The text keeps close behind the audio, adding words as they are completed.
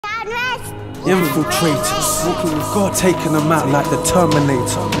Infiltrators, walking with God, taking them out like the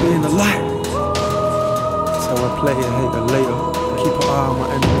Terminator. Being a light. That's how I play it, hater later. Keep an eye on my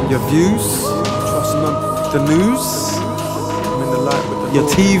enemy. Your views, trust none. The news, I'm in the light with the your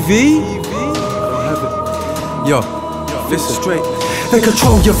Lord. TV, I don't have it. Yo, listen straight. They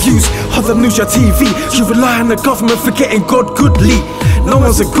control your views, other news, your TV. You rely on the government, forgetting God goodly. No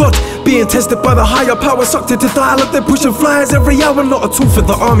one's a god, being tested by the higher power. Sucked into dialogue, they're pushing flyers every hour. Not a tool for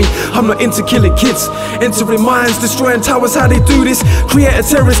the army, I'm not into killing kids. Entering mines, destroying towers, how they do this. Create a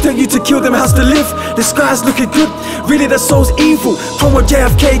terrorist, tell you to kill them, how's to live. This guy's looking good, really their soul's evil. From what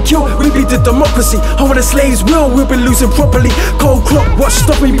JFK killed, we beat the democracy. Over the slaves we'll be losing properly. Cold clock, watch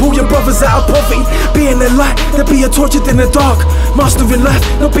stop me, pull your brothers out of poverty. Being in light, they're being tortured in the dark. Mastering life,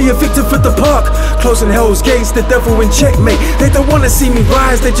 not be a victim for the park. Closing hell's gates, the devil in checkmate. They don't wanna see me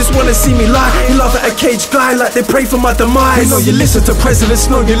rise, they just wanna see me lie. You love at a caged guy like they pray for my demise. You know you listen to presidents,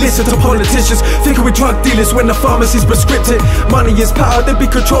 know you listen to politicians. Thinking with drug dealers when the pharmacy's prescripted. Money is power, they be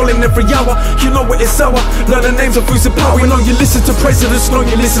controlling every hour. You know what it's sour, learn the names of who's in power. You know you listen to presidents, know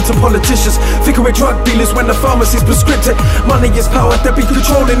you listen to politicians. Thinking with drug dealers when the pharmacy's prescripted. Money is power, they be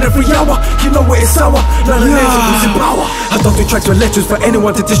controlling every hour. You know what it's sour, learn the names of who's in power. I don't do tracks with letters for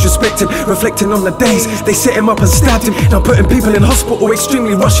anyone to disrespect him. Reflecting on the days they set him up and stabbed him. Now putting people in hospital,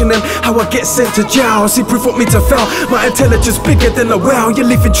 extremely rushing them. How I get sent to jail, see proof want me to fail. My intelligence bigger than a whale. You're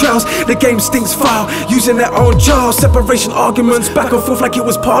leaving trails, the game stinks foul. Using their own jail, separation arguments, back and forth like it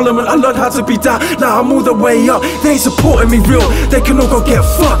was parliament. I learned how to be down, now I'm all the way up. They ain't supporting me real, they can all go get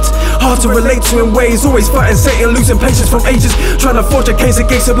fucked. Hard to relate to in ways, always fighting Satan, losing patience from ages. Trying to forge a case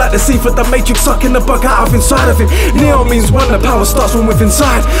against him like the scene for the Matrix, sucking the bug out of inside of him. Neo means one, the power starts from within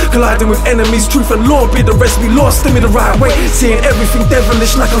inside. Colliding with enemies, truth and Lord, be the rest we lost, steer me the right way. Seeing everything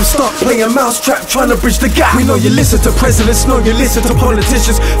devilish like I'm stuck playing mousetrap, trying to bridge the gap. We know you listen to presidents, know you listen to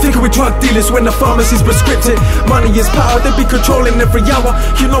politicians. Thinking with drug dealers when the pharmacy's prescripted. Money is power, they be controlling every hour.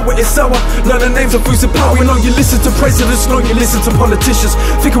 You know what it's sour, learn the names of who's in power. We know you listen to presidents, know you listen to politicians.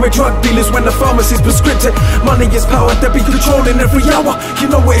 Thinking with drug dealers when the pharmacy's prescripted. Money is power, they be controlling every hour.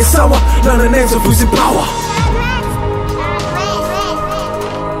 You know what it's sour, learn the names of who's in power.